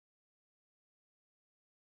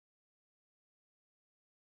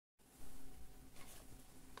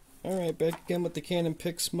Alright, back again with the Canon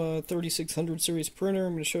Pixma 3600 series printer.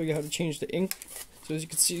 I'm going to show you how to change the ink. So as you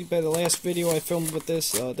can see by the last video I filmed with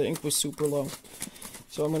this, the ink was super low.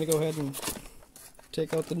 So I'm going to go ahead and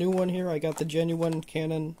take out the new one here. I got the genuine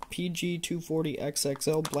Canon PG240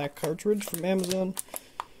 XXL black cartridge from Amazon.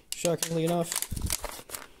 Shockingly enough.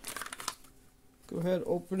 Go ahead,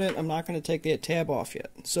 open it. I'm not going to take that tab off yet.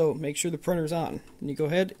 So make sure the printer's on. And you go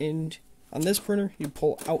ahead and on this printer you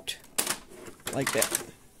pull out like that.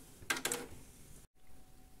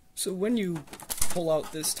 So when you pull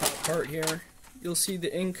out this top part here, you'll see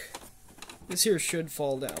the ink. This here should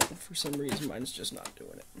fall down. For some reason mine's just not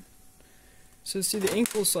doing it. So see, the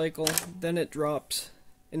ink will cycle, then it drops,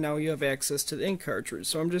 and now you have access to the ink cartridge.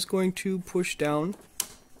 So I'm just going to push down.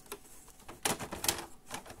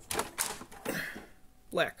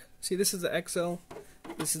 Black. See, this is the XL,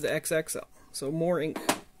 this is the XXL. So more ink.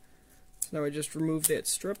 So now I just remove that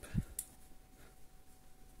strip.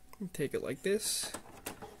 Take it like this.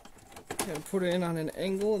 And put it in on an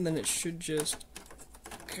angle, and then it should just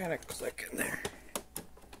kind of click in there.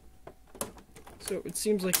 So it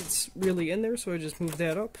seems like it's really in there, so I just move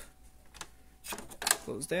that up.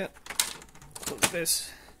 Close that. Close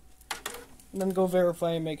this. And then go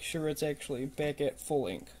verify and make sure it's actually back at full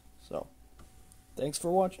ink. So, thanks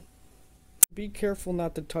for watching. Be careful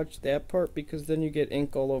not to touch that part, because then you get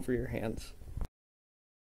ink all over your hands.